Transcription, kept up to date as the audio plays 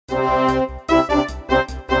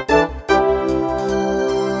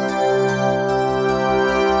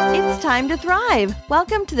time to thrive.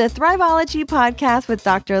 Welcome to the Thriveology Podcast with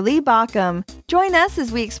Dr. Lee Baucom. Join us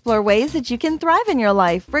as we explore ways that you can thrive in your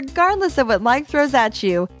life, regardless of what life throws at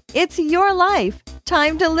you. It's your life.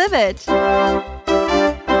 Time to live it.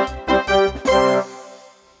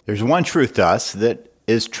 There's one truth to us that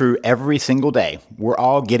is true every single day. We're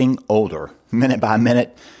all getting older, minute by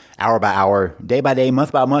minute, hour by hour, day by day,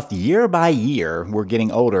 month by month, year by year. We're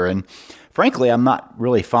getting older. And frankly, I'm not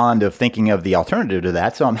really fond of thinking of the alternative to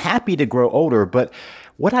that. So I'm happy to grow older. But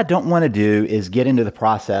what I don't want to do is get into the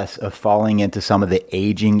process of falling into some of the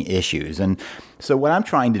aging issues. And so what I'm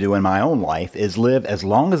trying to do in my own life is live as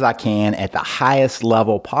long as I can at the highest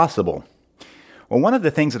level possible. Well, one of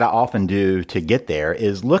the things that I often do to get there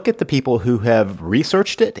is look at the people who have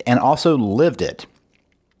researched it and also lived it.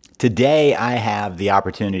 Today, I have the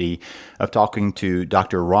opportunity of talking to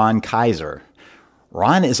Dr. Ron Kaiser.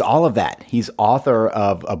 Ron is all of that. He's author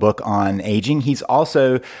of a book on aging. He's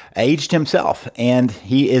also aged himself, and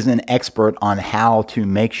he is an expert on how to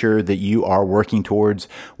make sure that you are working towards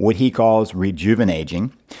what he calls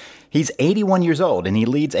rejuvenating. He's 81 years old, and he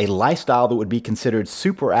leads a lifestyle that would be considered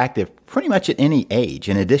super active pretty much at any age.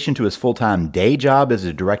 In addition to his full-time day job as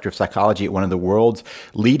a director of psychology at one of the world's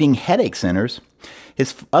leading headache centers,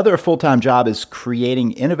 his other full-time job is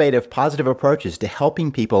creating innovative, positive approaches to helping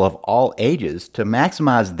people of all ages to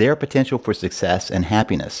maximize their potential for success and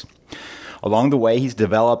happiness. Along the way, he's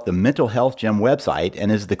developed the Mental Health Gym website and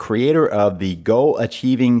is the creator of the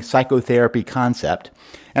goal-achieving psychotherapy concept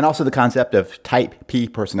and also the concept of type P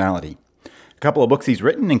personality. A couple of books he's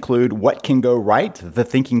written include What Can Go Right? The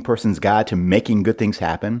Thinking Person's Guide to Making Good Things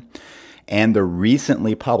Happen, and the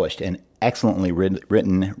recently published and excellently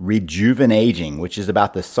written Rejuvenating, which is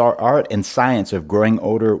about the art and science of growing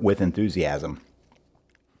older with enthusiasm.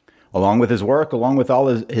 Along with his work, along with all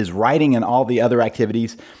his writing and all the other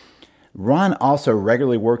activities, Ron also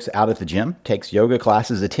regularly works out at the gym, takes yoga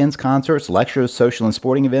classes, attends concerts, lectures, social and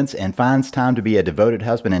sporting events, and finds time to be a devoted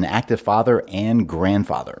husband, an active father, and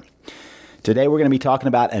grandfather. Today, we're going to be talking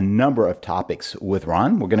about a number of topics with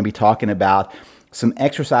Ron. We're going to be talking about some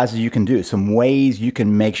exercises you can do, some ways you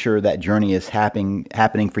can make sure that journey is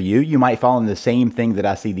happening for you. You might fall into the same thing that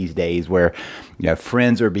I see these days where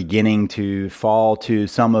friends are beginning to fall to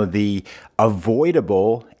some of the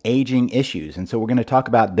avoidable aging issues. And so we're going to talk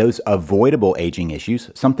about those avoidable aging issues,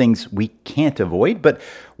 some things we can't avoid. But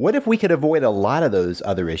what if we could avoid a lot of those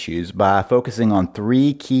other issues by focusing on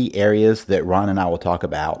three key areas that Ron and I will talk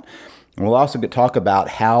about? And we'll also talk about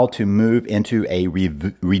how to move into a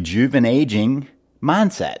rejuvenating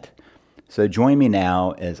mindset. So join me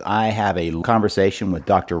now as I have a conversation with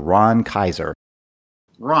Dr. Ron Kaiser.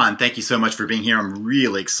 Ron, thank you so much for being here. I'm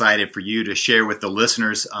really excited for you to share with the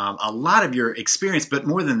listeners a lot of your experience, but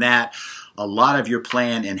more than that, a lot of your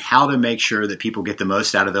plan and how to make sure that people get the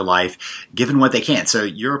most out of their life, given what they can. So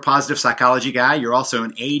you're a positive psychology guy. You're also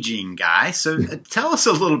an aging guy. So tell us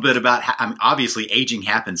a little bit about how, obviously aging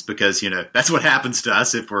happens because, that's what happens to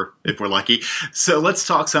us if we're lucky. So let's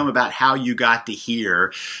talk some about how you got to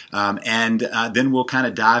here. And then we'll kind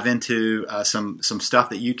of dive into some stuff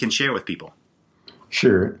that you can share with people.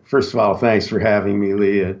 Sure. First of all, thanks for having me,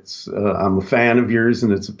 Lee. I'm a fan of yours,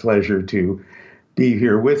 and it's a pleasure to be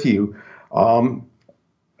here with you.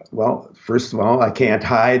 Well, first of all, I can't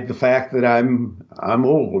hide the fact that I'm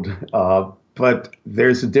old, but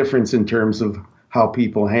there's a difference in terms of how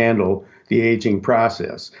people handle the aging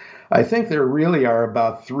process. I think there really are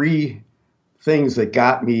about three things that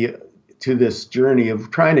got me to this journey of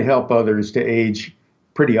trying to help others to age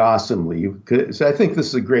pretty awesomely, because I think this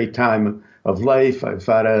is a great time of life. If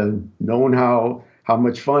I'd have known how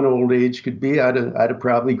much fun old age could be, I'd have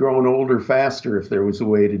probably grown older faster if there was a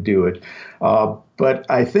way to do it. But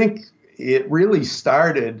I think it really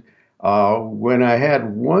started when I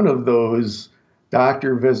had one of those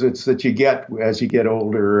doctor visits that you get as you get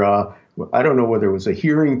older. I don't know whether it was a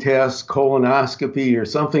hearing test, colonoscopy, or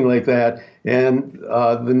something like that. And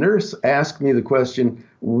the nurse asked me the question,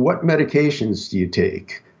 what medications do you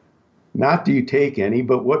take? Not do you take any,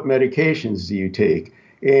 but what medications do you take?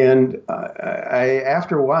 And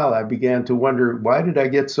after a while, I began to wonder, why did I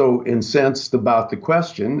get so incensed about the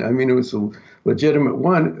question? I mean, it was a legitimate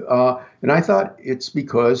one. And I thought it's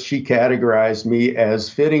because she categorized me as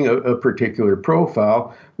fitting a particular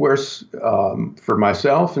profile, where for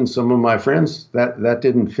myself and some of my friends, that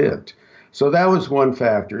didn't fit. So that was one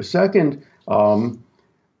factor. Second, over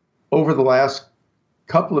the last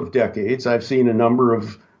couple of decades, I've seen a number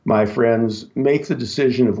of my friends make the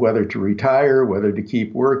decision of whether to retire, whether to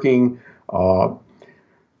keep working.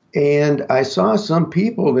 And I saw some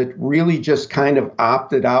people that really just kind of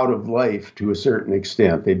opted out of life to a certain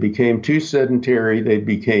extent. They became too sedentary. They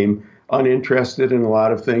became uninterested in a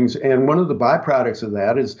lot of things. And one of the byproducts of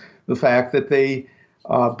that is the fact that they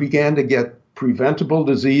began to get preventable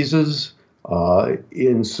diseases.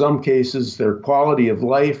 In some cases, their quality of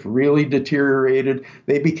life really deteriorated.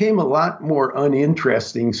 They became a lot more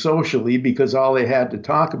uninteresting socially because all they had to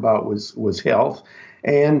talk about was health.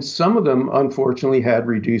 And some of them, unfortunately, had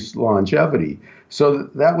reduced longevity. So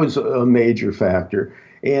that was a major factor.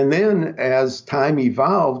 And then as time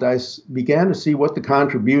evolved, I began to see what the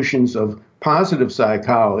contributions of positive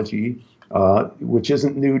psychology, which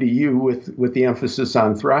isn't new to you with the emphasis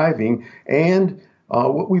on thriving, and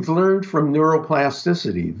what we've learned from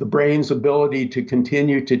neuroplasticity, the brain's ability to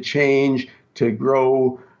continue to change, to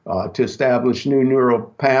grow, to establish new neural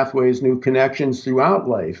pathways, new connections throughout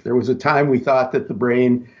life. There was a time we thought that the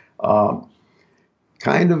brain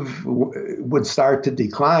kind of would start to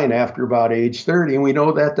decline after about age 30, and we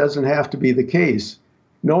know that doesn't have to be the case.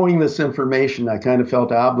 Knowing this information, I kind of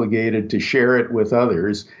felt obligated to share it with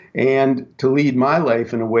others and to lead my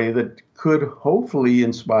life in a way that could hopefully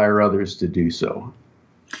inspire others to do so.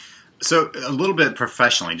 So a little bit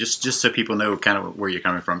professionally, just so people know kind of where you're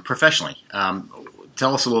coming from. Professionally,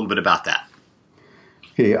 tell us a little bit about that.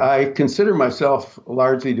 Okay, I consider myself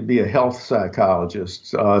largely to be a health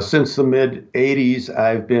psychologist. Since the mid-'80s,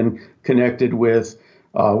 I've been connected with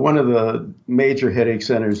one of the major headache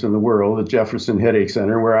centers in the world, the Jefferson Headache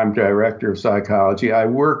Center, where I'm director of psychology. I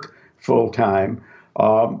work full-time.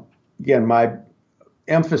 Again, my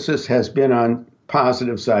emphasis has been on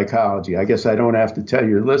positive psychology. I guess I don't have to tell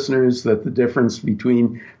your listeners that the difference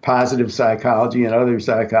between positive psychology and other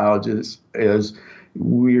psychologists is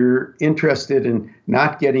we're interested in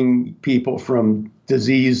not getting people from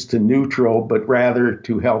disease to neutral, but rather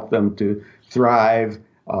to help them to thrive,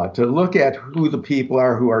 to look at who the people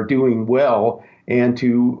are who are doing well and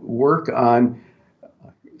to work on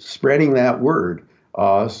spreading that word.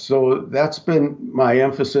 So that's been my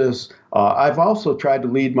emphasis. I've also tried to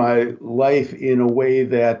lead my life in a way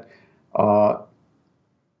that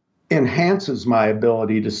enhances my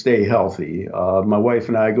ability to stay healthy. My wife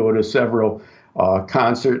and I go to several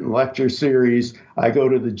concert and lecture series. I go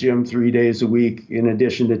to the gym 3 days a week in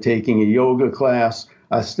addition to taking a yoga class.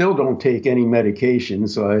 I still don't take any medication,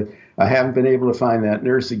 so I haven't been able to find that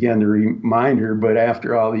nurse again to remind her, but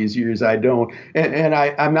after all these years, I don't. And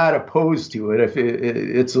I'm not opposed to it. If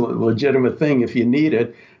it's a legitimate thing if you need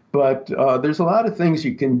it. But there's a lot of things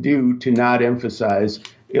you can do to not emphasize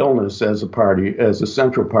illness as a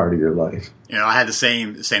central part of your life. You know, I had the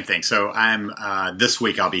same thing. So I'm this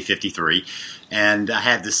week I'll be 53, and I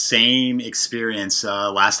had the same experience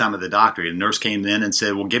last time at the doctor. The nurse came in and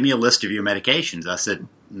said, "Well, give me a list of your medications." I said,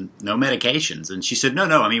 "No medications," and she said, "No.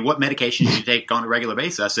 I mean, what medications do you take on a regular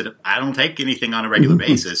basis?" I said, "I don't take anything on a regular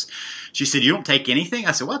basis." She said, "You don't take anything?"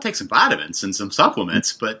 I said, "Well, I take some vitamins and some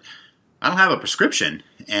supplements, but I don't have a prescription."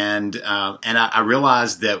 And I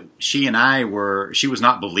realized that she was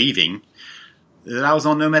not believing that I was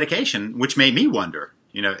on no medication, which made me wonder.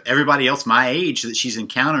 You know, everybody else my age that she's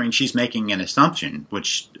encountering, she's making an assumption,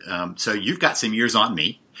 which, so you've got some years on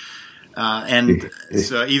me. And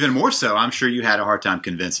so even more so, I'm sure you had a hard time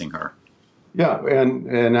convincing her. Yeah,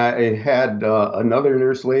 and I had another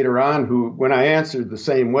nurse later on who, when I answered the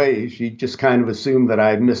same way, she just kind of assumed that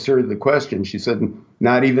I misheard the question. She said,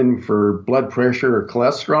 "Not even for blood pressure or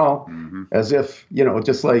cholesterol," as if, you know,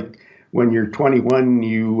 just like when you're 21,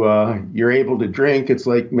 you're able to drink. It's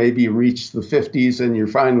like maybe you reach the 50s and you're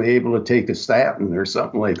finally able to take a statin or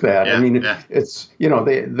something like that. Yeah, I mean, it's, you know,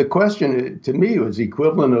 the question to me was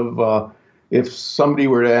equivalent of if somebody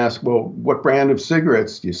were to ask, well, what brand of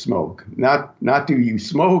cigarettes do you smoke? Not do you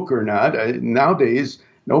smoke or not. Nowadays,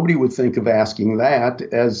 nobody would think of asking that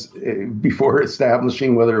as before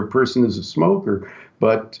establishing whether a person is a smoker.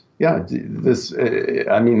 But yeah, this,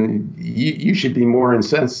 I mean, you should be more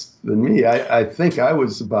incensed than me. I think I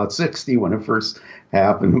was about 60 when it first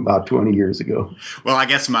happened about 20 years ago. Well, I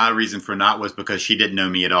guess my reason for not was because she didn't know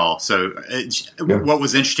me at all. So what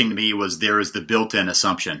was interesting to me was there is the built-in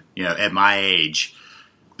assumption, you know, at my age,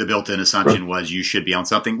 the built-in assumption was you should be on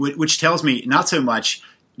something, which tells me not so much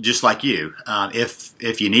just like you.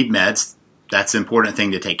 If you need meds, that's an important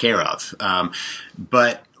thing to take care of.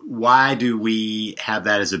 But why do we have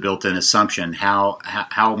that as a built-in assumption?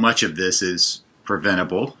 How much of this is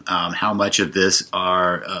preventable? How much of this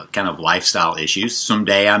are kind of lifestyle issues?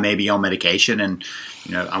 Someday I may be on medication, and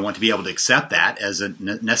you know I want to be able to accept that as a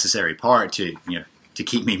necessary part to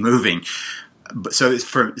keep me moving. But so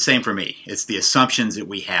it's same for me. It's the assumptions that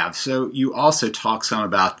we have. So you also talk some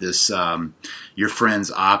about this. Your friends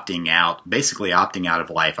basically opting out of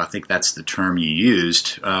life. I think that's the term you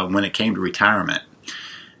used when it came to retirement.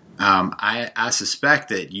 I suspect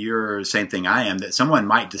that you're the same thing I am, that someone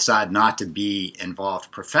might decide not to be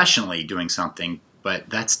involved professionally doing something, but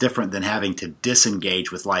that's different than having to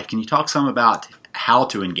disengage with life. Can you talk some about how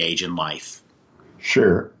to engage in life?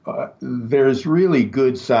 Sure. There's really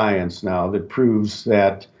good science now that proves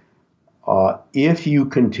that if you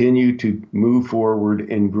continue to move forward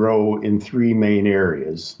and grow in three main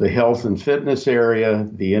areas, the health and fitness area,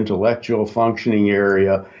 the intellectual functioning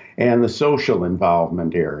area, and the social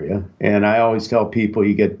involvement area. And I always tell people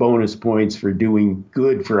you get bonus points for doing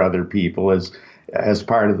good for other people as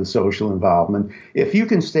part of the social involvement. If you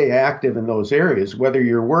can stay active in those areas, whether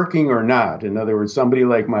you're working or not, in other words, somebody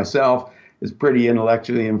like myself is pretty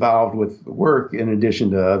intellectually involved with work in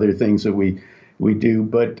addition to other things that we do.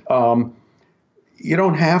 But you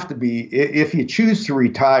don't have to be, if you choose to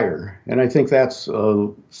retire, and I think that's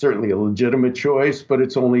certainly a legitimate choice, but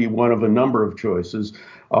it's only one of a number of choices,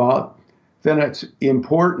 then it's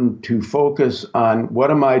important to focus on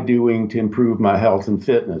what am I doing to improve my health and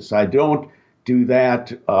fitness. I don't do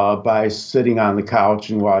that by sitting on the couch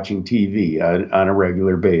and watching TV on a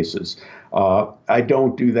regular basis. I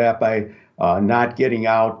don't do that by not getting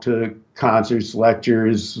out to concerts,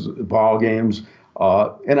 lectures, ball games,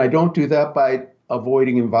 and I don't do that by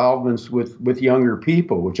avoiding involvements with younger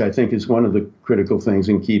people, which I think is one of the critical things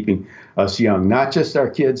in keeping us young. Not just our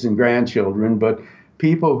kids and grandchildren, but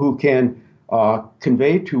people who can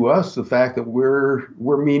convey to us the fact that we're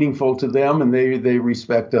meaningful to them and they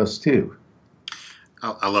respect us too.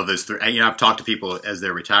 I love those three. I've talked to people as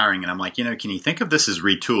they're retiring, and I'm like, can you think of this as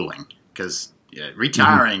retooling? Because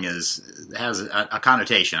retiring has a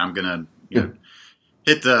connotation. I'm going to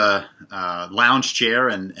hit the lounge chair,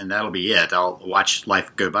 and that'll be it. I'll watch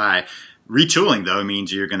life go by. Retooling, though,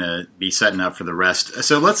 means you're going to be setting up for the rest.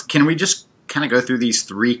 So can we just kind of go through these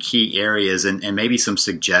three key areas and maybe some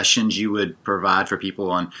suggestions you would provide for people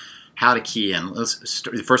on how to key in?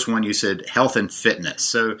 The first one you said, health and fitness.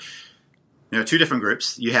 So, two different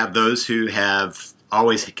groups. You have those who have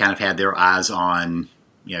always kind of had their eyes on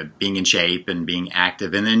being in shape and being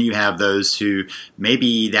active. And then you have those who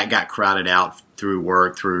maybe that got crowded out through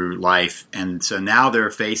work, through life. And so now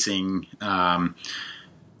they're facing not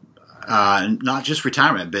just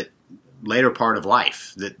retirement, but later part of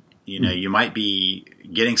life that, you might be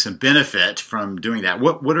getting some benefit from doing that.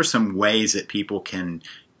 What are some ways that people can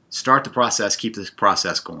start the process, keep this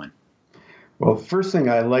process going? Well, the first thing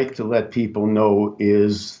I like to let people know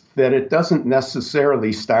is that it doesn't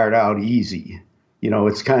necessarily start out easy.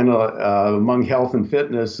 It's kind of among health and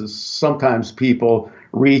fitness, sometimes people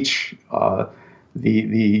reach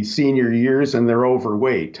the senior years and they're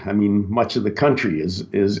overweight. I mean, much of the country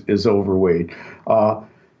is overweight.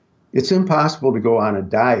 It's impossible to go on a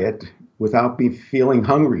diet without feeling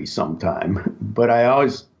hungry sometime. But I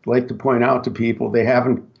always like to point out to people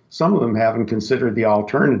some of them haven't considered the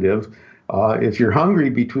alternative. If you're hungry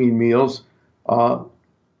between meals,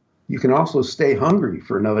 you can also stay hungry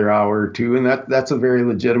for another hour or two, and that's a very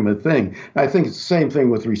legitimate thing. I think it's the same thing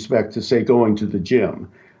with respect to, say, going to the gym.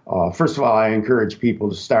 First of all, I encourage people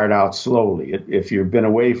to start out slowly. If you've been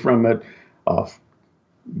away from it,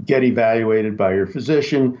 get evaluated by your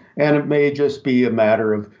physician, and it may just be a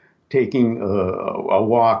matter of taking a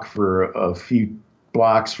walk for a few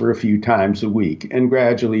blocks for a few times a week and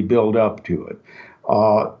gradually build up to it.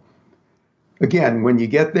 Again, when you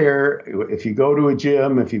get there, if you go to a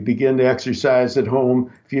gym, if you begin to exercise at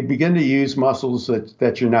home, if you begin to use muscles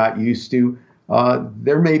that you're not used to,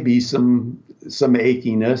 there may be some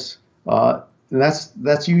achiness. And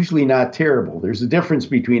that's usually not terrible. There's a difference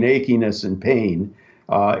between achiness and pain.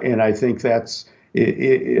 And I think that's,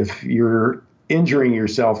 if you're injuring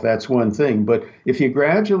yourself, that's one thing. But if you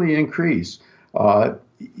gradually increase,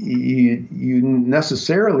 you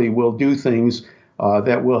necessarily will do things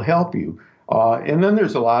that will help you. And then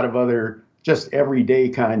there's a lot of other just everyday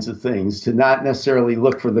kinds of things, to not necessarily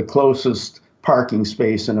look for the closest parking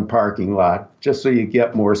space in a parking lot, just so you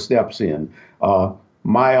get more steps in.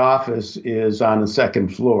 My office is on the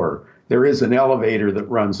second floor. There is an elevator that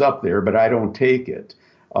runs up there, but I don't take it.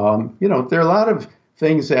 There are a lot of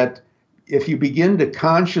things that if you begin to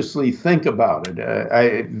consciously think about it,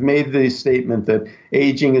 I made the statement that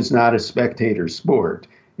aging is not a spectator sport.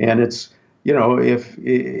 And it's,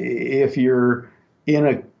 if you're in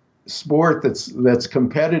a sport that's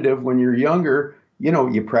competitive when you're younger,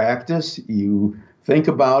 you practice, you think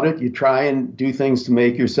about it, you try and do things to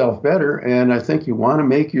make yourself better. And I think you want to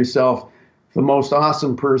make yourself the most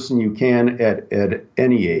awesome person you can at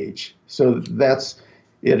any age. So that's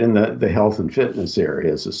it in the health and fitness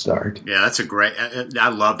area as a start. Yeah, that's I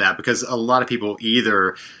love that, because a lot of people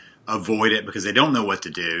either avoid it because they don't know what to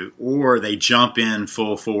do, or they jump in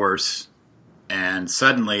full force and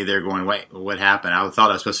suddenly they're going, wait, what happened? I thought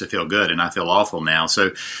I was supposed to feel good and I feel awful now.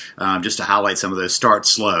 So just to highlight some of those, start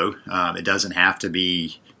slow. It doesn't have to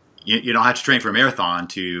be, you don't have to train for a marathon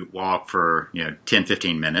to walk for 10,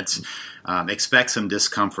 15 minutes. Expect some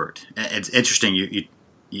discomfort. It's interesting,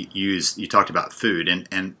 you talked about food,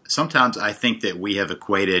 and sometimes I think that we have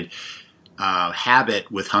equated habit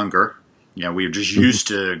with hunger. We're just used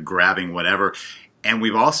to grabbing whatever. And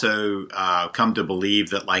we've also come to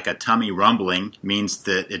believe that like a tummy rumbling means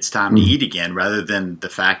that it's time to eat again, rather than the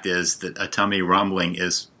fact is that a tummy rumbling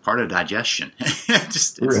is part of digestion.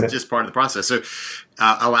 It's just part of the process. So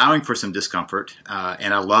allowing for some discomfort.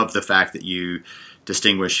 And I love the fact that you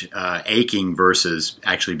distinguish aching versus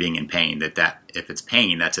actually being in pain. That if it's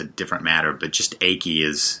pain, that's a different matter. But just achy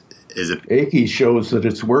is achy shows that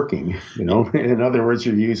it's working. In other words,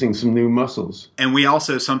 you're using some new muscles. And we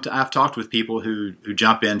also I've talked with people who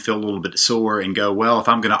jump in, feel a little bit sore, and go, well, if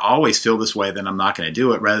I'm going to always feel this way, then I'm not going to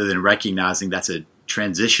do it. Rather than recognizing that's a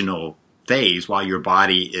transitional phase while your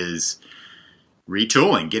body is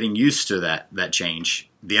retooling, getting used to that change.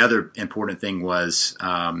 The other important thing was,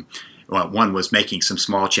 one was making some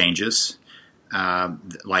small changes.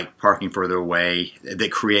 Like parking further away, that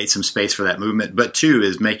creates some space for that movement. But two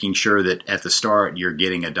is making sure that at the start you're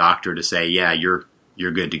getting a doctor to say, yeah, you're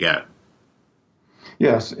good to go.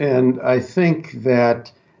 Yes, and I think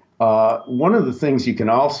that one of the things you can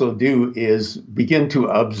also do is begin to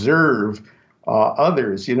observe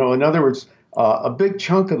others. In other words, a big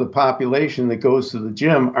chunk of the population that goes to the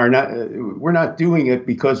gym we're not doing it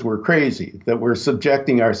because we're crazy, that we're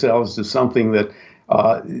subjecting ourselves to something that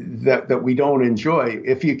we don't enjoy.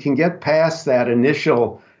 If you can get past that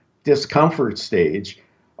initial discomfort stage,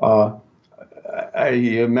 I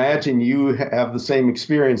imagine you have the same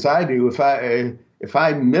experience I do. If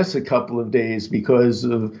I miss a couple of days because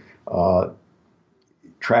of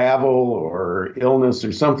travel or illness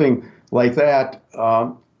or something like that,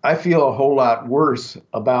 I feel a whole lot worse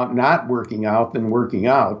about not working out than working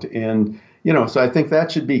out. And, so I think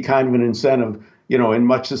that should be kind of an incentive. In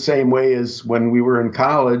much the same way as when we were in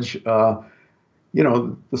college, the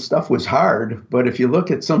stuff was hard. But if you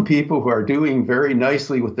look at some people who are doing very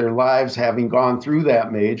nicely with their lives, having gone through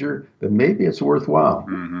that major, then maybe it's worthwhile.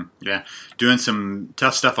 Mm-hmm. Yeah. Doing some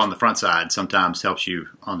tough stuff on the front side sometimes helps you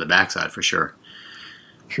on the backside for sure.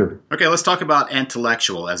 Sure. Okay, let's talk about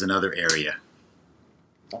intellectual as another area.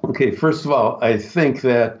 Okay, first of all, I think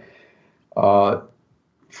that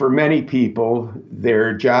for many people,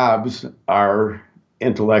 their jobs are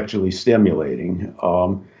intellectually stimulating.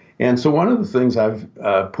 And so one of the things I've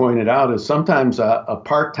pointed out is sometimes a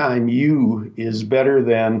part-time you is better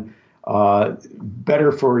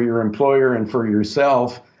for your employer and for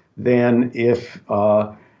yourself than if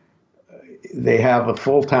they have a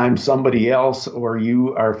full-time somebody else or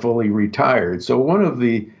you are fully retired. So one of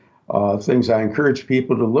the things I encourage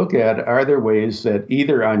people to look at are there ways that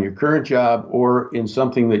either on your current job or in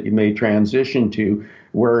something that you may transition to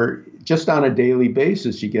where just on a daily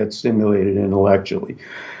basis you get stimulated intellectually.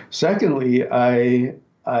 Secondly, I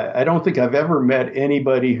don't think I've ever met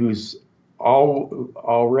anybody who's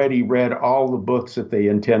already read all the books that they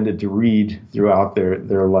intended to read throughout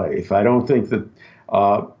their life. I don't think that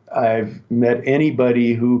I've met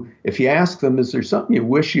anybody who, if you ask them, is there something you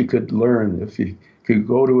wish you could learn, if you could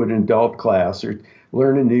go to an adult class or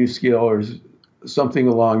learn a new skill or something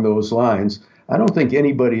along those lines, I don't think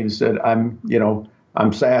anybody has said, I'm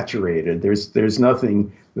saturated. There's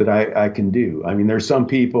nothing that I can do. I mean, there's some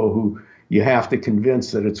people who you have to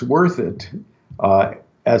convince that it's worth it,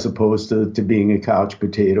 as opposed to being a couch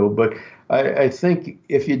potato. But I think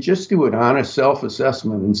if you just do an honest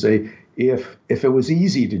self-assessment and say, if it was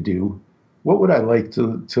easy to do, what would I like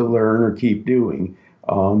to learn or keep doing?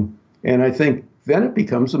 And I think then it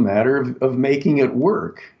becomes a matter of making it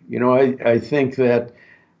work. I think that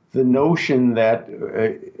the notion that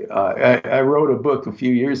I wrote a book a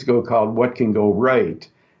few years ago called What Can Go Right?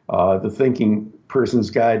 The Thinking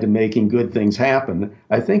Person's Guide to Making Good Things Happen.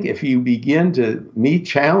 I think if you begin to meet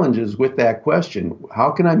challenges with that question,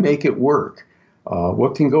 how can I make it work?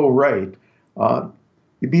 What can go right?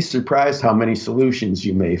 You'd be surprised how many solutions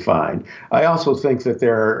you may find. I also think that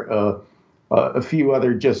there are a few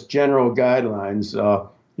other just general guidelines.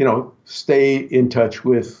 Stay in touch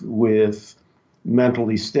with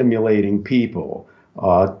mentally stimulating people.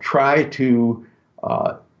 Try to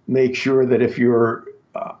make sure that if you're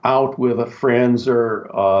out with friends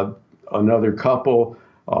or another couple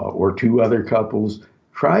or two other couples,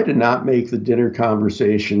 try to not make the dinner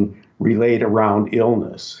conversation relate around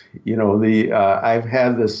illness. I've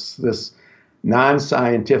had this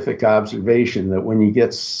non-scientific observation that when you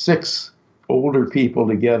get 6 older people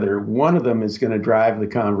together, one of them is going to drive the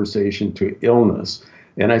conversation to illness.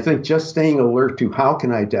 And I think just staying alert to how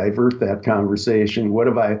can I divert that conversation? What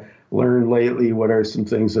have I learned lately? What are some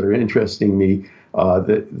things that are interesting me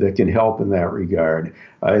that can help in that regard?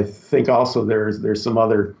 I think also there's some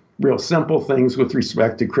other real simple things with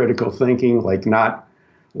respect to critical thinking, like not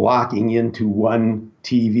locking into one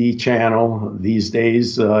TV channel. These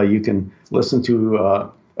days, you can listen to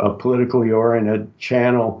a politically oriented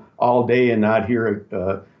channel all day and not hear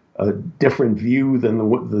a different view than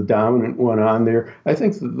the dominant one on there. I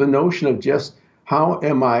think the notion of just how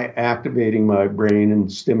am I activating my brain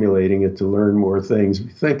and stimulating it to learn more things? If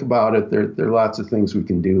you think about it, there are lots of things we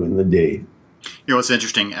can do in the day. You know, it's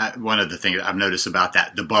interesting. One of the things I've noticed about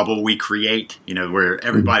that, the bubble we create, where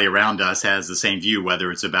everybody around us has the same view,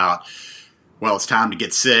 whether it's about, well, it's time to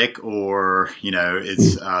get sick, or,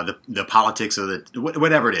 it's the politics of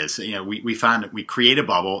whatever it is. We find that we create a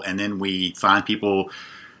bubble, and then we find people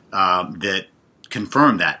that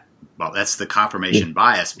confirm that. Well, that's the confirmation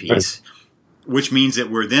bias piece, which means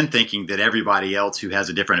that we're then thinking that everybody else who has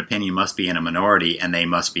a different opinion must be in a minority and they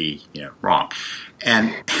must be, wrong.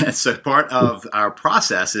 And so part of our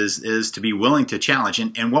process is to be willing to challenge.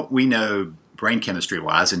 And what we know brain chemistry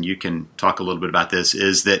wise, and you can talk a little bit about this,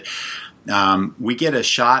 is that we get a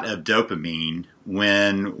shot of dopamine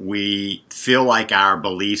when we feel like our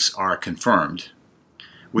beliefs are confirmed,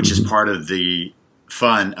 which is part of the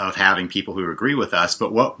fun of having people who agree with us.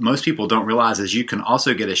 But what most people don't realize is you can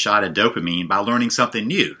also get a shot of dopamine by learning something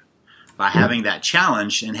new, by having that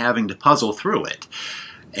challenge and having to puzzle through it.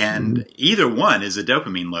 And either one is a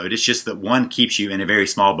dopamine load. It's just that one keeps you in a very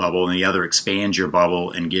small bubble and the other expands your bubble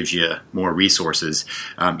and gives you more resources.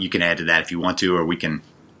 You can add to that if you want to, or we can.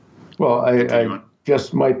 Well, I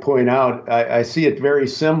just might point out, I see it very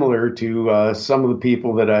similar to some of the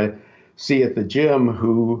people that I see at the gym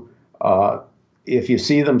who, if you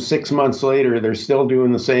see them 6 months later, they're still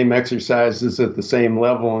doing the same exercises at the same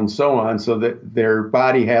level and so on, so that their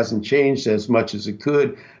body hasn't changed as much as it could.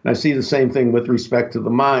 And I see the same thing with respect to the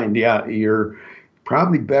mind. Yeah, you're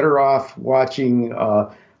probably better off watching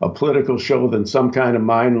a political show than some kind of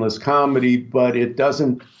mindless comedy, but it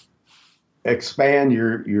doesn't expand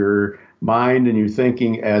your mind and your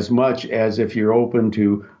thinking as much as if you're open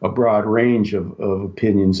to a broad range of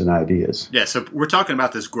opinions and ideas. Yeah, so we're talking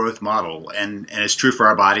about this growth model, and it's true for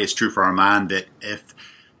our body, it's true for our mind, that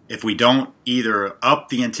if we don't either up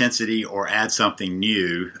the intensity or add something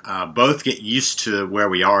new, both get used to where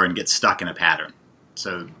we are and get stuck in a pattern.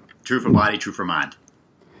 So true for body, true for mind.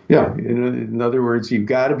 Yeah, in other words, you've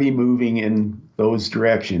got to be moving in those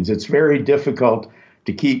directions. It's very difficult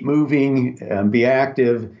to keep moving and be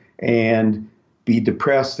active and be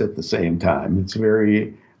depressed at the same time. It's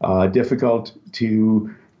very difficult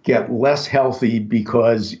to get less healthy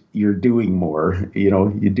because you're doing more.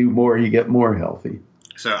 You do more, you get more healthy.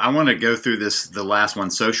 So I want to go through the last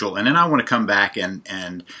one, social, and then I want to come back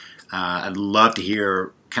and I'd love to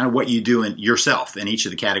hear kind of what you do yourself in each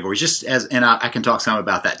of the categories. And I can talk some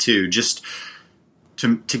about that too. Just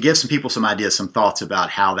to give some people some ideas, some thoughts about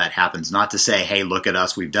how that happens. Not to say, hey, look at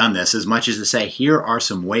us, we've done this, as much as to say, here are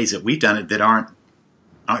some ways that we've done it that aren't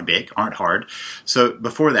big, aren't hard. So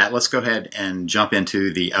before that, let's go ahead and jump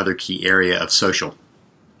into the other key area of social.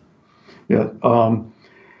 Yeah,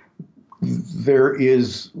 there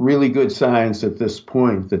is really good science at this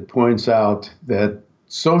point that points out that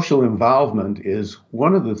social involvement is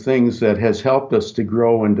one of the things that has helped us to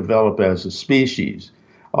grow and develop as a species.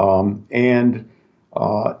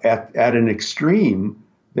 At an extreme,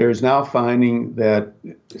 there's now findings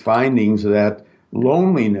that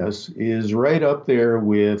loneliness is right up there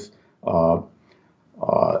with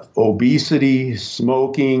obesity,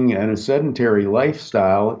 smoking, and a sedentary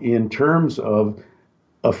lifestyle in terms of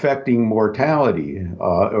affecting mortality,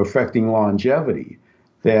 affecting longevity.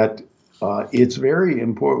 That it's very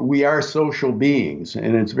important. We are social beings,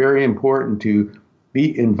 and it's very important to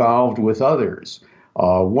be involved with others.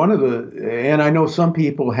 And I know some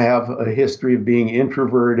people have a history of being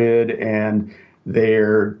introverted, and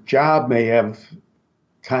their job may have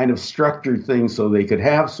kind of structured things so they could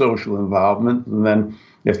have social involvement, and then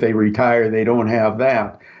if they retire, they don't have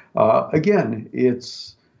that. Again,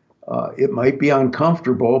 it might be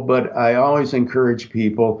uncomfortable, but I always encourage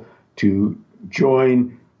people to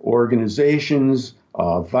join organizations.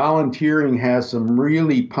 Volunteering has some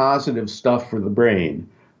really positive stuff for the brain.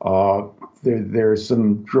 There's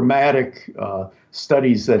some dramatic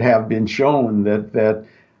studies that have been shown that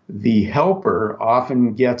the helper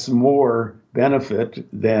often gets more benefit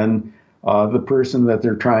than the person that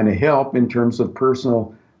they're trying to help in terms of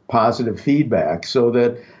personal positive feedback, so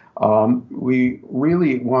that we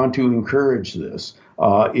really want to encourage this.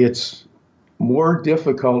 It's more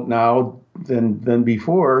difficult now than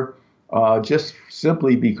before, just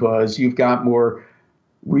simply because you've got more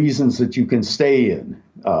reasons that you can stay in.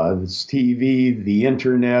 It's TV, the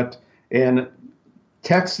internet, and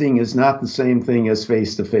texting is not the same thing as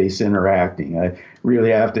face-to-face interacting. I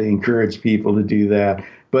really have to encourage people to do that.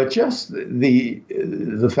 But just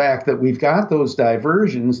the fact that we've got those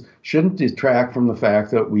diversions shouldn't detract from the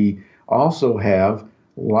fact that we also have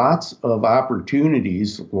lots of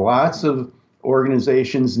opportunities. Lots of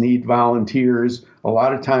organizations need volunteers. A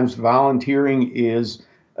lot of times volunteering is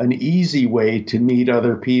an easy way to meet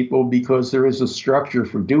other people because there is a structure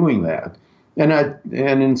for doing that. And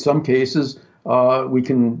in some cases, we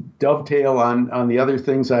can dovetail on the other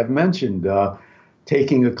things I've mentioned.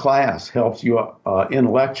 Taking a class helps you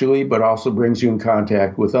intellectually, but also brings you in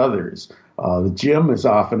contact with others. The gym is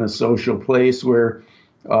often a social place where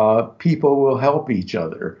people will help each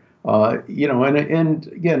other. And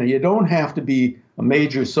again, you don't have to be a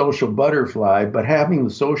major social butterfly, but having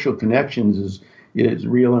the social connections is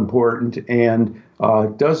real important, and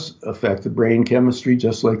does affect the brain chemistry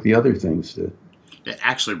just like the other things do. It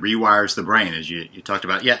actually rewires the brain, as you talked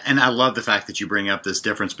about. Yeah, and I love the fact that you bring up this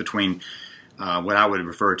difference between what I would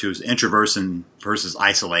refer to as introversion versus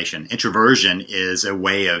isolation. Introversion is a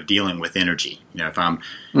way of dealing with energy.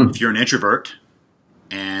 If you're an introvert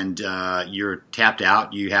and you're tapped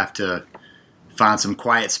out, you have to find some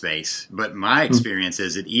quiet space. But my experience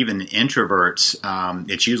is that even introverts,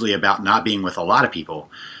 it's usually about not being with a lot of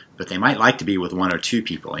people, but they might like to be with one or two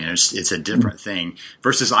people. It's a different thing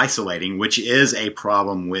versus isolating, which is a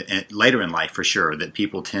problem later in life for sure, that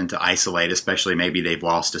people tend to isolate, especially maybe they've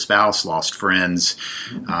lost a spouse, lost friends,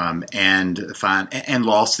 and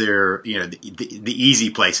lost their, the easy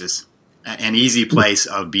places. An easy place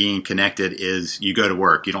of being connected is you go to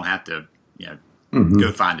work. You don't have to,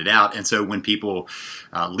 go find it out. And so when people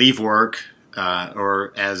leave work,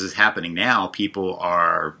 or as is happening now, people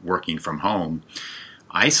are working from home,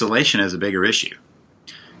 isolation is a bigger issue.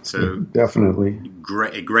 So definitely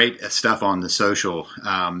great stuff on the social,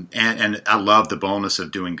 and I love the bonus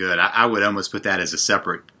of doing good. I would almost put that as a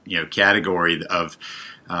separate category of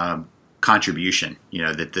contribution.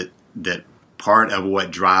 That part of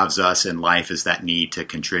what drives us in life is that need to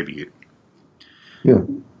contribute. Yeah.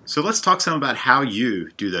 So let's talk some about how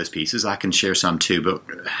you do those pieces. I can share some too,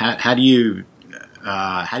 but how do you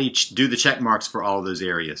do the check marks for all of those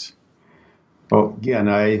areas? Well, again,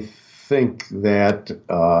 I think that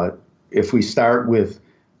if we start with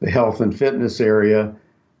the health and fitness area,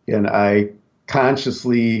 and I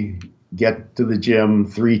consciously get to the gym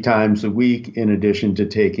 3 times a week in addition to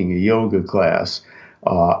taking a yoga class.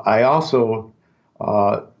 I also,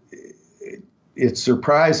 it's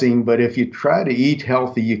surprising, but if you try to eat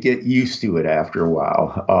healthy, you get used to it after a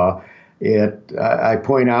while. I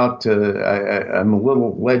point out, I'm a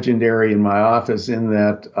little legendary in my office in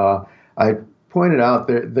that I pointed out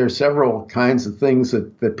there's several kinds of things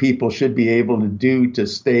that people should be able to do to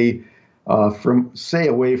stay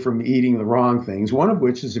away from eating the wrong things. One of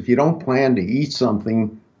which is if you don't plan to eat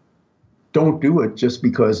something, don't do it just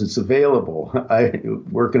because it's available. I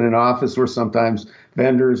work in an office where sometimes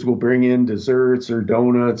vendors will bring in desserts or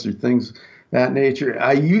donuts or things of that nature.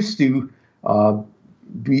 I used to,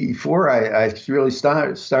 before I really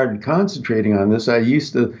started concentrating on this, I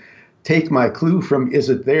used to take my clue from, is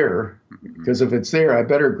it there? Because if it's there, I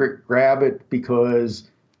better grab it because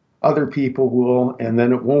other people will, and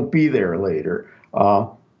then it won't be there later.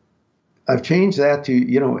 I've changed that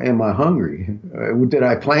to, am I hungry? Did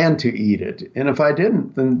I plan to eat it? And if I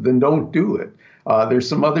didn't, then don't do it. There's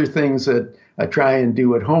some other things that I try and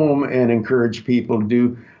do at home and encourage people to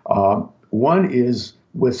do. One is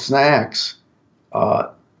with snacks,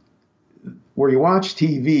 where you watch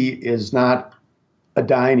TV is not a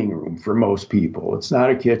dining room for most people. It's not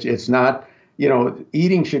a kitchen. It's not,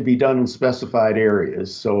 eating should be done in specified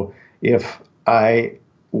areas. So if I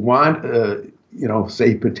want,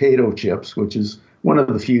 say potato chips, which is one of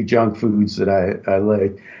the few junk foods that I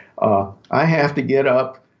like, I have to get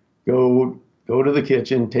up, go to the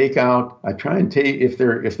kitchen, take out. I try and take, if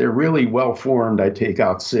they're really well formed, I take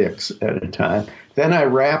out 6 at a time. Then I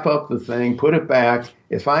wrap up the thing, put it back.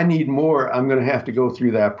 If I need more, I'm going to have to go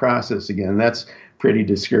through that process again. That's pretty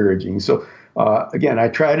discouraging. So again, I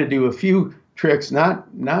try to do a few tricks, not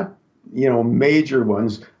major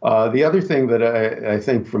ones. The other thing that I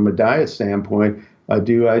think from a diet standpoint, I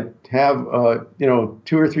have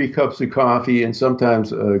 2 or 3 cups of coffee and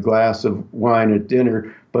sometimes a glass of wine at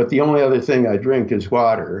dinner. But the only other thing I drink is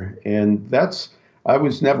water, and I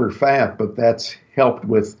was never fat, but that's helped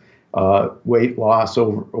with weight loss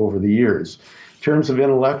over the years. In terms of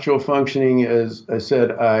intellectual functioning, as I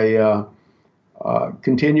said, I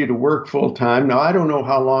continue to work full time. Now, I don't know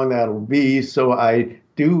how long that'll be, so I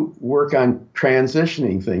do work on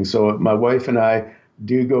transitioning things. So my wife and I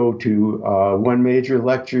do go to one major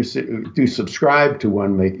lecture, do subscribe to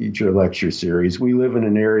one major lecture series. We live in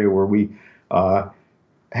an area where we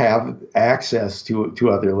have access to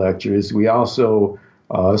other lectures. We also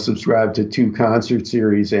subscribe to 2 concert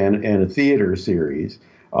series and a theater series.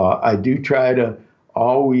 I do try to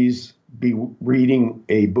always be reading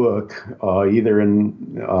a book, either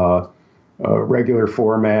in regular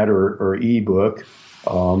format or ebook.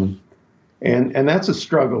 And that's a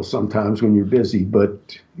struggle sometimes when you're busy.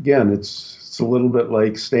 But again, it's a little bit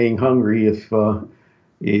like staying hungry if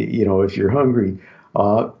you're hungry.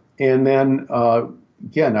 And then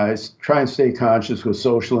again, I try and stay conscious with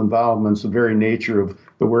social involvements, the very nature of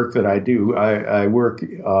the work that I do. I work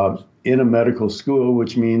in a medical school,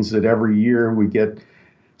 which means that every year we get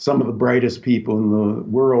some of the brightest people in the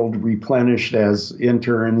world replenished as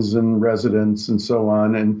interns and residents and so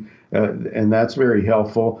on, and that's very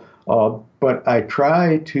helpful. But I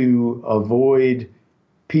try to avoid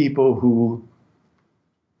people who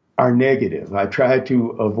are negative. I try to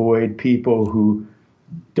avoid people who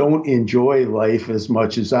don't enjoy life as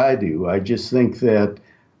much as I do. I just think that,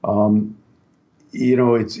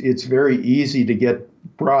 it's very easy to get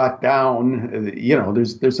brought down.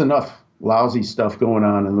 There's enough lousy stuff going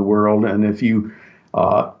on in the world, and if you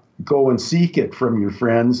go and seek it from your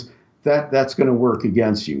friends, that's going to work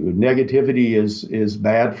against you. Negativity is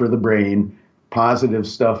bad for the brain. Positive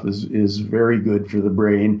stuff is very good for the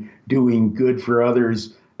brain. Doing good for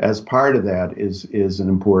others as part of that is an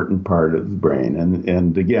important part of the brain.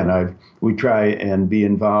 And again, we try and be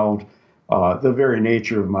involved. The very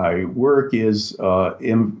nature of my work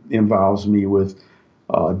involves me with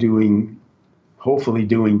hopefully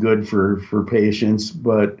doing good for patients,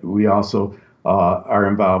 but we also are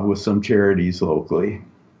involved with some charities locally.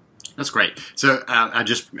 That's great. So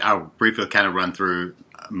I'll briefly kind of run through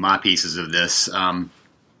my pieces of this.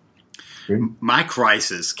 My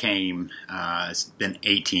crisis came, it's been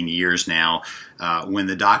 18 years now, when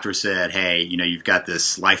the doctor said, hey, you've got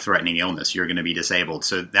this life-threatening illness. You're going to be disabled.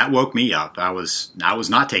 So that woke me up. I was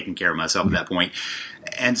not taking care of myself at that point.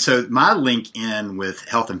 And so my link in with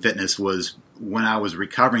health and fitness was when I was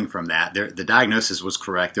recovering from that. The diagnosis was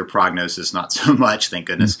correct. Their prognosis, not so much, thank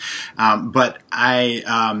goodness.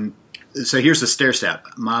 So here's the stair step.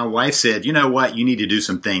 My wife said, you know what, you need to do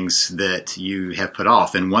some things that you have put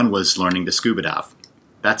off. And one was learning to scuba dive.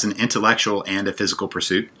 That's an intellectual and a physical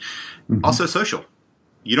pursuit. Mm-hmm. Also social.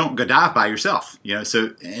 You don't go dive by yourself.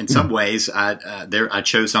 So in some ways, I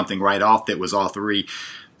chose something right off that was all three.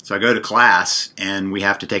 So I go to class and we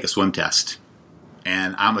have to take a swim test.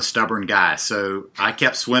 And I'm a stubborn guy. So I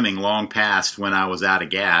kept swimming long past when I was out of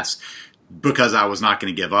gas, because I was not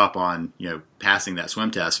going to give up on, passing that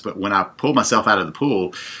swim test. But when I pulled myself out of the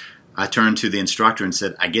pool, I turned to the instructor and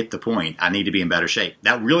said, I get the point. I need to be in better shape.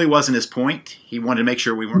 That really wasn't his point. He wanted to make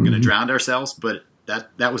sure we weren't going to drown ourselves, but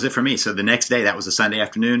that was it for me. So the next day, that was a Sunday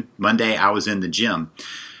afternoon. Monday, I was in the gym.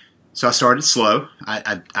 So I started slow.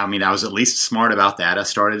 I was at least smart about that. I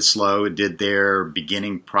started slow. Did their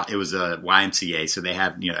beginning. It was a YMCA, so they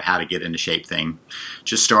had how to get into shape thing.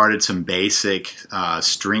 Just started some basic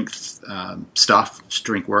strength stuff,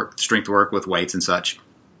 strength work with weights and such.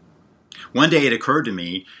 One day it occurred to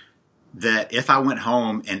me that if I went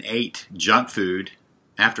home and ate junk food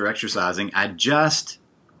after exercising, I just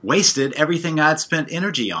wasted everything I'd spent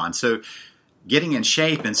energy on. So getting in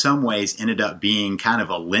shape in some ways ended up being kind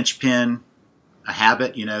of a linchpin, a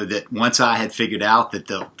habit, that once I had figured out that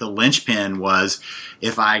the linchpin was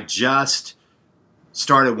if I just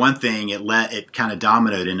started one thing, it kind of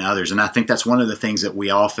dominoed in others. And I think that's one of the things that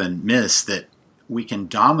we often miss, that we can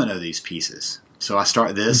domino these pieces. So I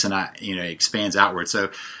start this and it expands outward.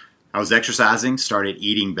 So I was exercising, started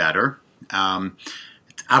eating better.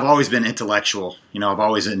 I've always been intellectual. I've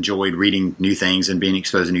always enjoyed reading new things and being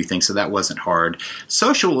exposed to new things, so that wasn't hard.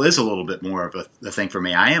 Social is a little bit more of a thing for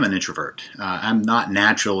me. I am an introvert. I'm not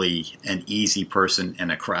naturally an easy person in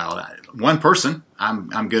a crowd. One person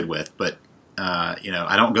I'm good with, but I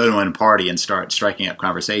don't go to a party and start striking up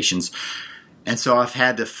conversations. And so I've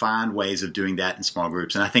had to find ways of doing that in small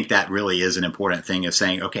groups. And I think that really is an important thing of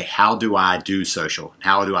saying, okay, how do I do social?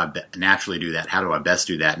 How do I naturally do that? How do I best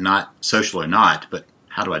do that? Not social or not, but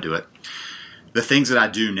how do I do it? The things that I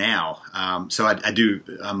do now, so I do,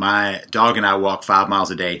 my dog and I walk 5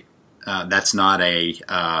 miles a day. That's not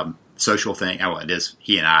a social thing. Oh, it is.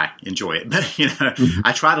 He and I enjoy it, but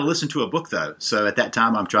I try to listen to a book though. So at that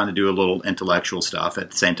time, I'm trying to do a little intellectual stuff.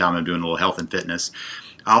 At the same time, I'm doing a little health and fitness.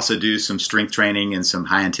 I also do some strength training and some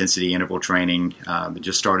high intensity interval training.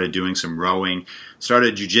 Just started doing some rowing.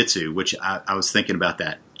 Started jiu-jitsu, which I was thinking about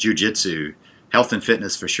that. Jiu-jitsu, health and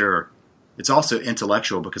fitness for sure. It's also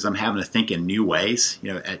intellectual because I'm having to think in new ways.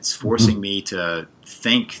 It's forcing me to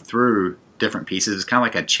think through different pieces. It's kind of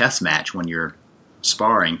like a chess match when you're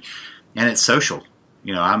sparring, and it's social.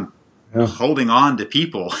 I'm holding on to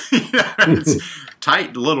people. It's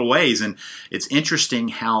tight little ways, and it's interesting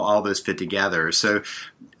how all those fit together. So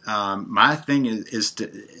my thing is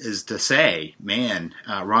to say, man,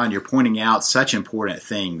 Ron, you're pointing out such important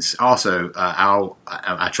things. Also,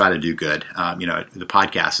 I try to do good. The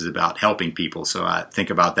podcast is about helping people, so I think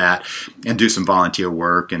about that and do some volunteer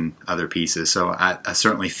work and other pieces. So I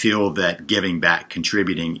certainly feel that giving back,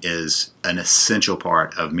 contributing is an essential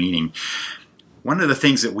part of meaning. One of the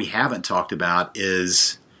things that we haven't talked about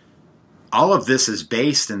is all of this is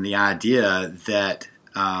based in the idea that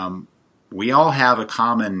we all have a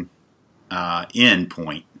common end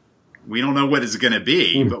point. We don't know what it's going to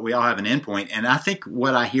be, but we all have an end point. And I think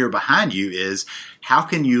what I hear behind you is, how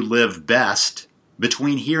can you live best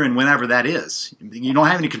between here and whenever that is? You don't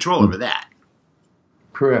have any control over that.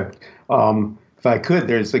 Correct. If I could,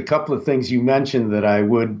 there's a couple of things you mentioned that I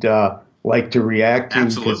would like to react to,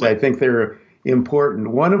 because I think they're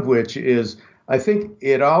important. One of which is, I think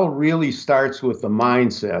it all really starts with the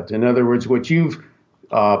mindset. In other words, what you've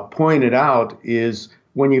pointed out is,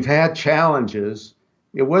 when you've had challenges,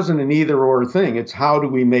 it wasn't an either-or thing. It's how do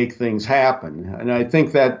we make things happen? And I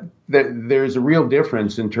think that there's a real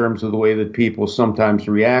difference in terms of the way that people sometimes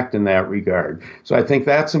react in that regard. So I think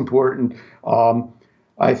that's important.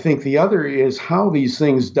 I think the other is how these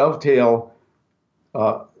things dovetail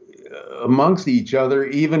amongst each other,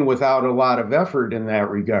 even without a lot of effort in that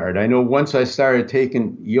regard. I know once I started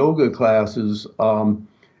taking yoga classes,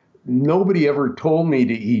 nobody ever told me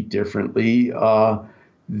to eat differently. But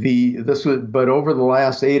over the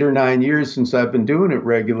last 8 or 9 years since I've been doing it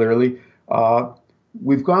regularly,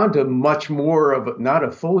 we've gone to much more of not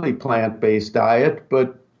a fully plant-based diet,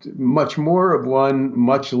 but much more of one,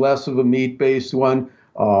 much less of a meat-based one.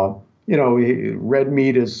 Red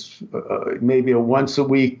meat is maybe a once a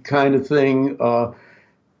week kind of thing.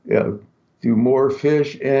 Do more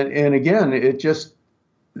fish, and again,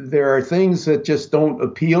 there are things that just don't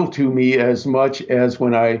appeal to me as much as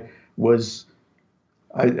when I was,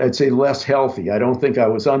 I'd say, less healthy. I don't think I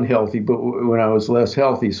was unhealthy, but when I was less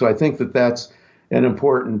healthy. So I think that that's an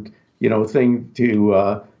important, thing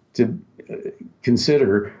to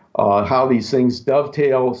consider, how these things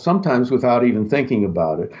dovetail, sometimes without even thinking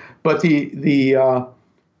about it. But to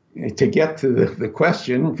get to the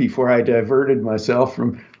question, before I diverted myself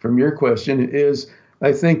from your question, is,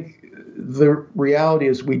 I think the reality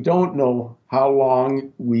is we don't know how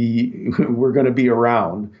long we're going to be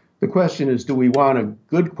around. The question is, do we want a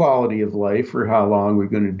good quality of life for how long we're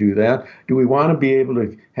going to do that? Do we want to be able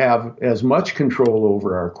to have as much control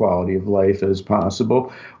over our quality of life as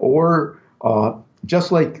possible? Or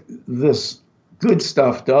just like this good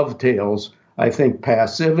stuff dovetails, I think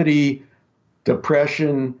passivity,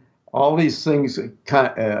 depression, all these things,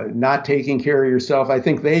 not taking care of yourself, I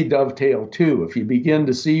think they dovetail too. If you begin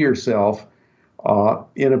to see yourself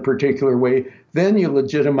in a particular way, then you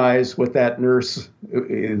legitimize what that nurse,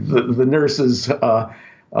 the nurses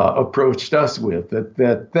approached us with,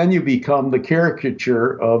 that then you become the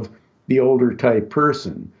caricature of the older type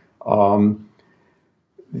person. And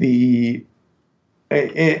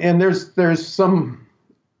there's some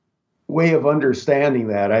way of understanding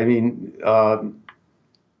that. I mean,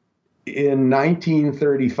 in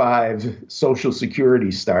 1935, Social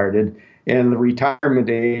Security started, and the retirement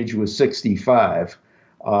age was 65.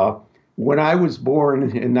 When I was born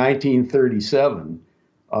in 1937,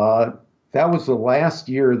 that was the last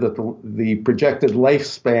year that the projected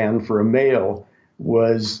lifespan for a male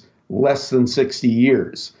was less than 60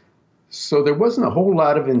 years. So there wasn't a whole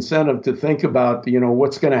lot of incentive to think about,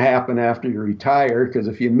 what's going to happen after you retire, because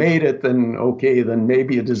if you made it, then okay, then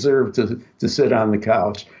maybe you deserve to sit on the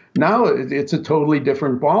couch. Now it's a totally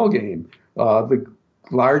different ballgame. The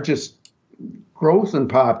largest growth in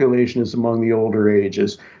population is among the older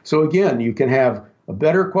ages. So again, you can have a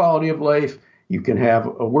better quality of life, you can have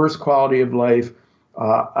a worse quality of life.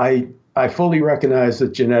 I fully recognize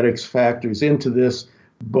that genetics factors into this,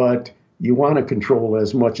 but you want to control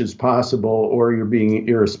as much as possible, or you're being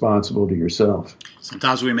irresponsible to yourself.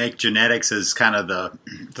 Sometimes we make genetics as kind of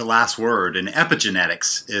the last word, and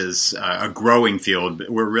epigenetics is a growing field.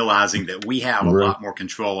 But we're realizing that we have a lot more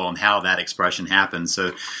control on how that expression happens.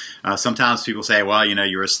 So sometimes people say, well,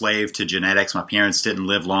 you're a slave to genetics. My parents didn't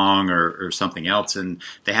live long or something else, and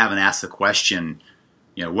they haven't asked the question,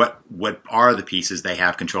 what are the pieces they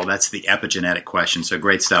have control? That's the epigenetic question. So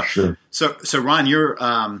great stuff. Sure. So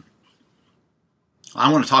Ron, I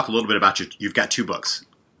want to talk a little bit about you've got 2 books.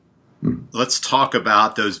 Let's talk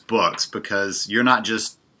about those books, because you're not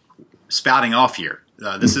just spouting off here.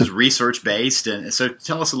 This is research-based. And so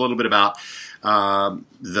tell us a little bit about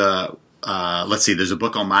let's see, there's a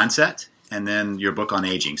book on mindset and then your book on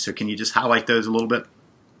aging. So can you just highlight those a little bit?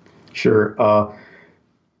 Sure.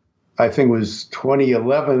 I think it was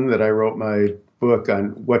 2011 that I wrote my book on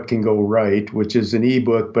What Can Go Right, which is an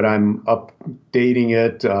ebook, but I'm updating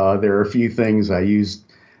it. There are a few things. I used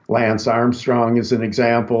Lance Armstrong as an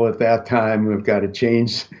example at that time. We've got to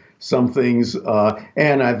change some things,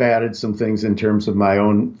 and I've added some things in terms of my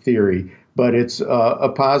own theory. But it's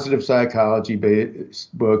a positive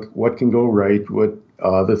psychology-based book, What Can Go Right,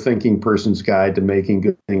 the thinking person's guide to making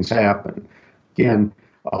good things happen. Again,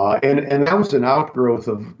 and that was an outgrowth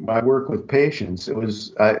of my work with patients. It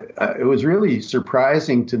was really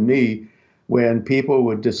surprising to me when people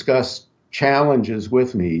would discuss challenges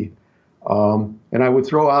with me, and I would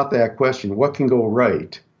throw out that question, what can go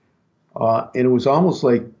right? And it was almost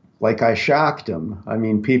like I shocked them. I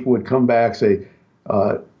mean, people would come back and say,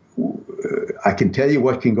 I can tell you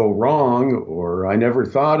what can go wrong, or I never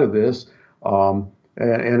thought of this.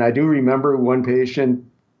 And I do remember one patient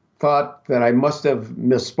thought that I must have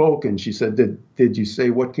misspoken. She said, did you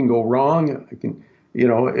say what can go wrong?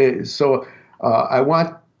 So I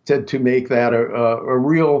wanted to make that a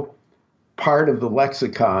real part of the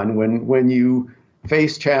lexicon. When you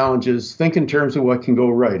face challenges, think in terms of what can go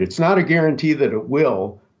right. It's not a guarantee that it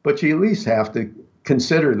will, but you at least have to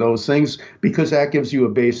consider those things, because that gives you a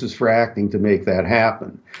basis for acting to make that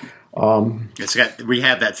happen. We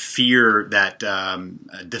have that fear, that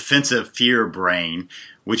defensive fear brain,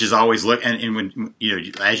 which is always and when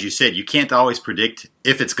as you said, you can't always predict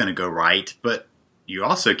if it's going to go right, but you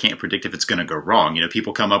also can't predict if it's going to go wrong.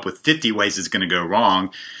 People come up with 50 ways it's going to go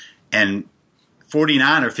wrong, and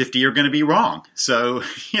 49 or 50 are going to be wrong. So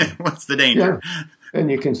what's the danger? Yeah. And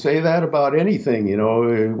you can say that about anything.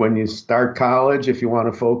 When you start college, if you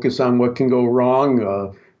want to focus on what can go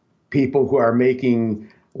wrong, people who are making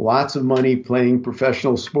lots of money playing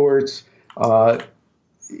professional sports,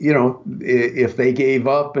 if they gave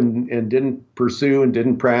up and didn't pursue and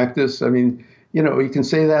didn't practice, I mean, you can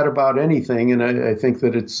say that about anything. And I think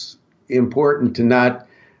that it's important to not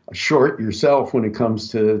short yourself when it comes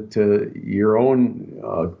to your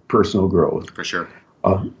own personal growth. For sure.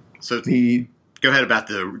 Go ahead about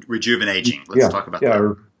the rejuvenaging. Let's talk about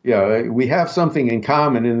that. Yeah, we have something in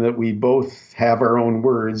common in that we both have our own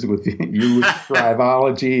words, with you with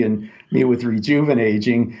Thriveology and me with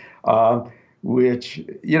rejuvenaging, which,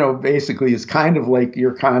 basically is kind of like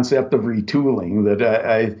your concept of retooling, that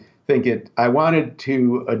I think I wanted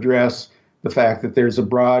to address the fact that there's a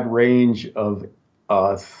broad range of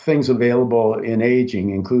things available in aging,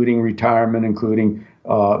 including retirement, including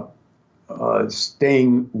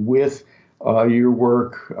staying with your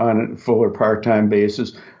work on a full or part-time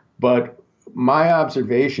basis. But my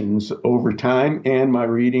observations over time and my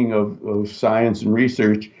reading of science and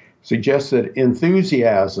research suggests that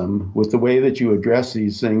enthusiasm with the way that you address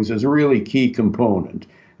these things is a really key component.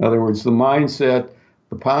 In other words, the mindset,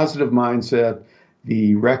 the positive mindset,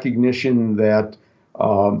 the recognition that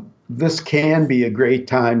this can be a great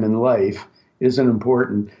time in life is an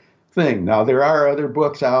important thing. Now, there are other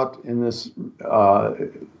books out in this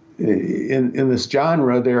in this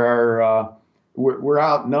genre. There are we're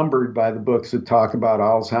outnumbered by the books that talk about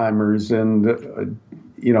Alzheimer's and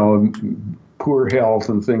poor health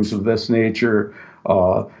and things of this nature,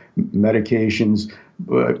 medications.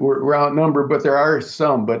 But we're outnumbered, but there are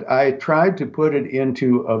some. But I tried to put it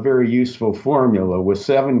into a very useful formula with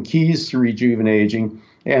 7 keys to rejuvenating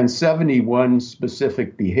and 71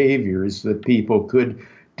 specific behaviors that people could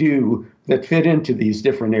do that fit into these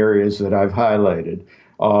different areas that I've highlighted.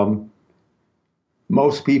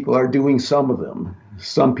 Most people are doing some of them.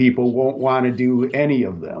 Some people won't want to do any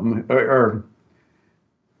of them, or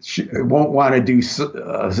won't want to do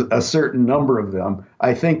a certain number of them.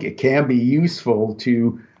 I think it can be useful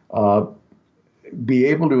to be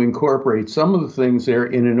able to incorporate some of the things there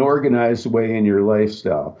in an organized way in your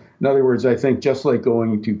lifestyle. In other words, I think just like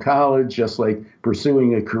going to college, just like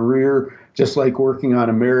pursuing a career, just like working on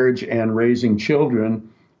a marriage and raising children,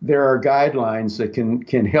 there are guidelines that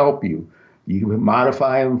can help you. You can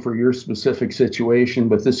modify them for your specific situation,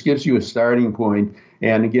 but this gives you a starting point.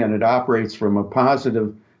 And again, it operates from a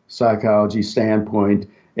positive psychology standpoint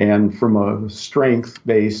and from a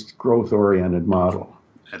strength-based, growth-oriented model.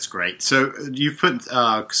 That's great. So you've put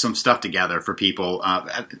some stuff together for people.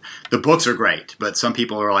 The books are great, but some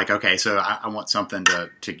people are like, okay, so I want something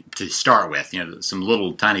to start with, some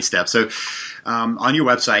little tiny steps. So on your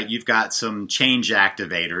website, you've got some change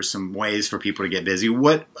activators, some ways for people to get busy.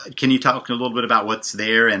 Can you talk a little bit about what's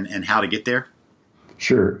there and how to get there?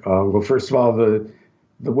 Sure. Well, first of all, the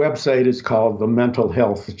website is called the Mental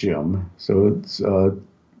Health Gym. So it's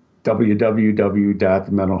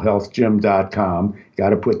www.thementalhealthgym.com. Got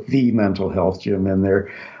to put the Mental Health Gym in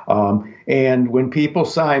there. And when people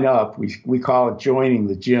sign up, we call it joining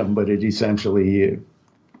the gym, but it essentially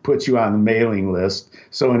puts you on the mailing list.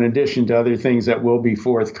 So in addition to other things that will be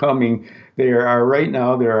forthcoming, there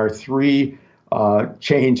are 3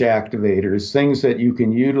 change activators, things that you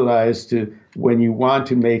can utilize to when you want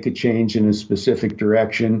to make a change in a specific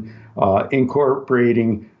direction,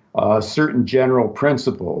 incorporating certain general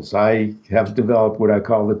principles. I have developed what I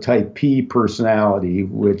call the Type P personality,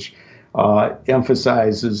 which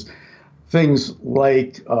emphasizes things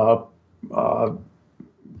like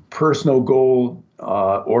personal goal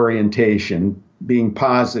orientation, being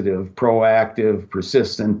positive, proactive,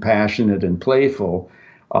 persistent, passionate, and playful.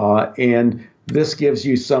 And this gives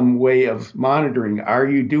you some way of monitoring, are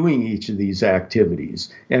you doing each of these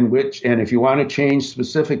activities? And if you want to change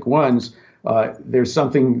specific ones, there's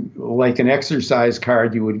something like an exercise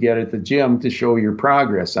card you would get at the gym to show your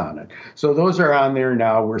progress on it. So those are on there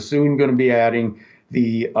now. We're soon going to be adding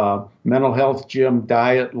the Mental Health Gym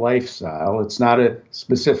diet lifestyle. It's not a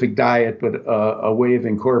specific diet, but a way of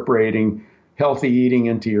incorporating healthy eating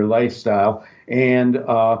into your lifestyle. And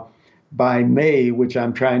by May, which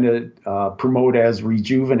I'm trying to promote as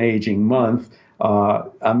Rejuvenating Month,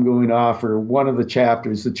 I'm going to offer one of the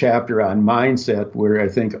chapters, the chapter on mindset, where I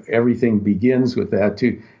think everything begins with that.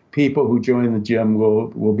 To people who join the gym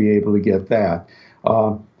will be able to get that.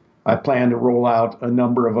 I plan to roll out a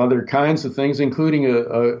number of other kinds of things, including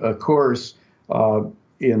a course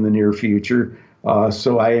in the near future.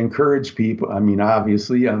 So I encourage people,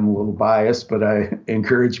 obviously I'm a little biased, but I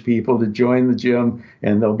encourage people to join the gym,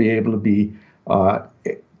 and they'll be able to be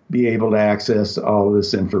able to access all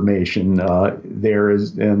this information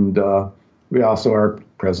we also are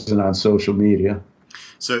present on social media.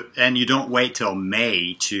 So, and you don't wait till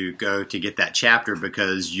May to go to get that chapter,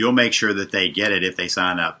 because you'll make sure that they get it if they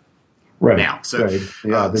sign up now. So, right.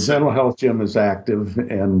 Yeah, the Mental Health Gym is active,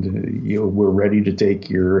 and we're ready to take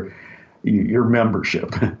your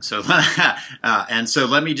membership. So, and so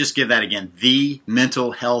let me just give that again. The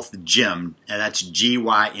Mental Health Gym, and that's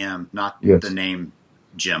GYM, not the name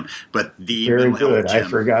Gym, but the Very Mental good. Health Gym. I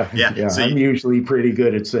forgot. Yeah, so I'm usually pretty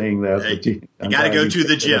good at saying that. You got to go to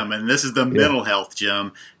the gym, and this is the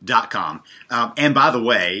mentalhealthgym.com. And by the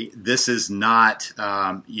way, this is not,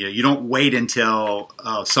 you don't wait until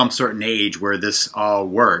some certain age where this all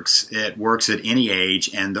works. It works at any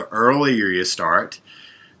age, and the earlier you start,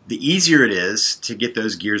 the easier it is to get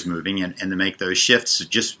those gears moving and to make those shifts,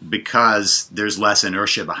 just because there's less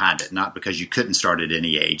inertia behind it, not because you couldn't start at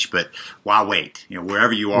any age. But why wait?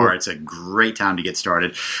 Wherever you are, it's a great time to get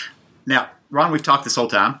started. Now, Ron, we've talked this whole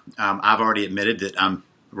time. I've already admitted that I'm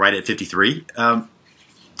right at 53.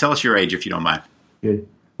 Tell us your age, if you don't mind. Okay.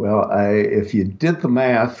 Well, if you did the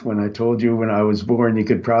math when I told you when I was born, you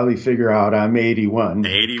could probably figure out I'm 81.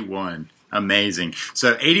 81. Amazing.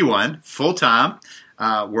 So 81, full-time.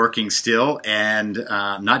 Working still, and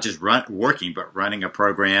not just working, but running a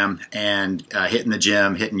program and hitting the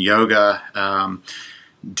gym, hitting yoga,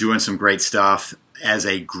 doing some great stuff as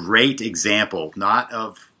a great example, not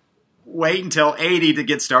of wait until 80 to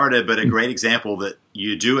get started, but a great example that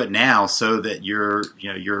you do it now so that you're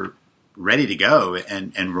ready to go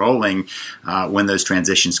and rolling when those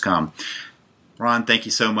transitions come. Ron, thank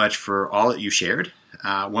you so much for all that you shared.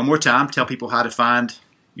 One more time, tell people how to find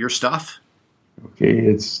your stuff. Okay,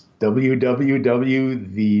 it's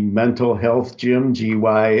www.thementalhealthgym,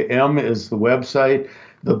 GYM is the website.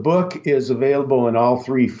 The book is available in all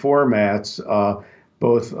 3 formats,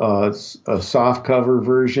 both a softcover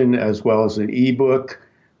version as well as an ebook,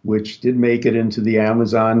 which did make it into the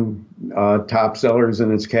Amazon top sellers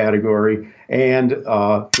in its category. And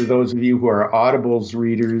for those of you who are Audibles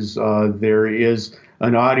readers, there is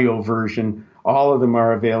an audio version. All of them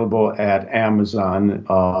are available at Amazon.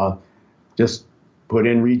 Just put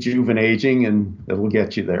in Rejuvenating, and it'll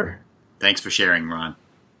get you there. Thanks for sharing, Ron.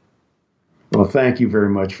 Well, thank you very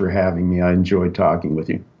much for having me. I enjoyed talking with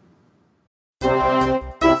you.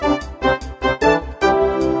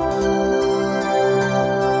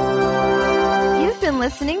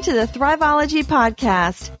 to the Thriveology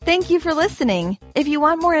podcast. Thank you for listening. If you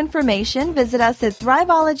want more information, visit us at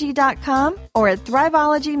Thriveology.com or at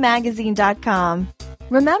ThriveologyMagazine.com.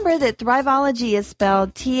 Remember that Thriveology is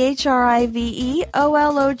spelled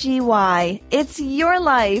Thriveology. It's your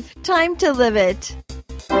life. Time to live it.